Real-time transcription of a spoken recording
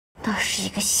是一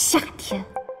个夏天，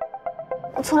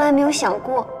我从来没有想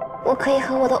过我可以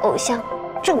和我的偶像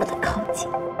这么的靠近。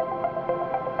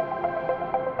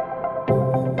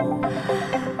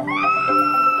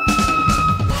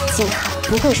金涵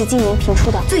不愧是今年评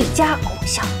出的最佳偶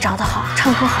像，长得好，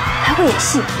唱歌好，还会演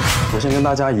戏。我先跟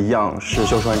大家一样是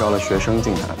秀川高的学生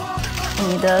进涵。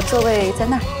你的座位在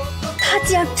那儿。他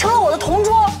竟然成了我的同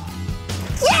桌，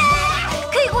耶！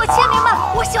可以给我签名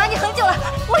吗？我喜欢你很久了，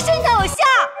我是你的偶像。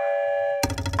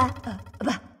不，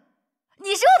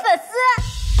你是我粉丝。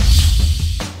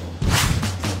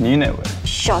你哪位？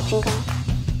小金刚。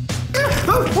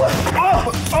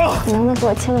你能不能给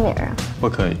我签个名啊？不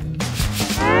可以。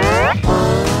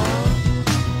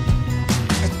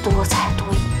多才多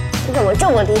艺，你怎么这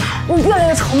么厉害？我越来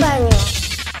越崇拜你了。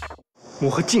我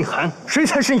和静涵谁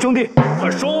才是你兄弟？快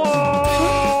说啊！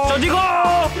小金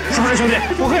刚，是不是兄弟？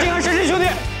我和静涵谁是兄弟？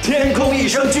天空一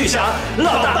声巨响，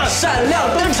老大闪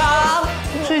亮登场。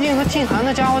最近和静涵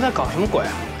那家伙在搞什么鬼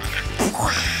啊？不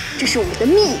会，这是我们的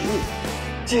秘密。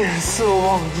见色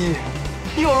忘义，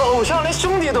有了偶像连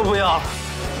兄弟都不要。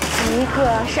一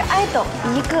个是爱豆，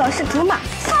一个是竹马，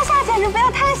夏夏简直不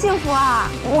要太幸福啊！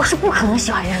我是不可能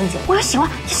喜欢人姐，我要喜欢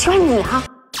你啊！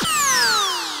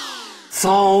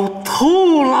糟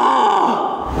透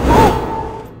了！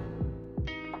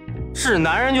是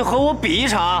男人就和我比一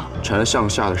场。成向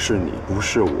下的是你，不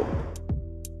是我。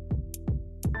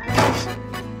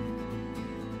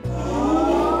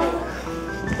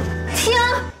停，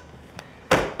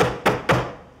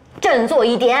振作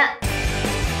一点。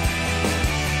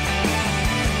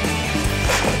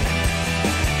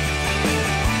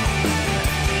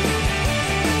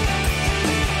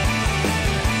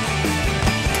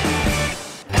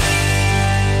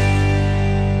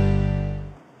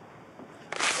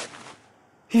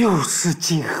又是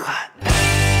静涵。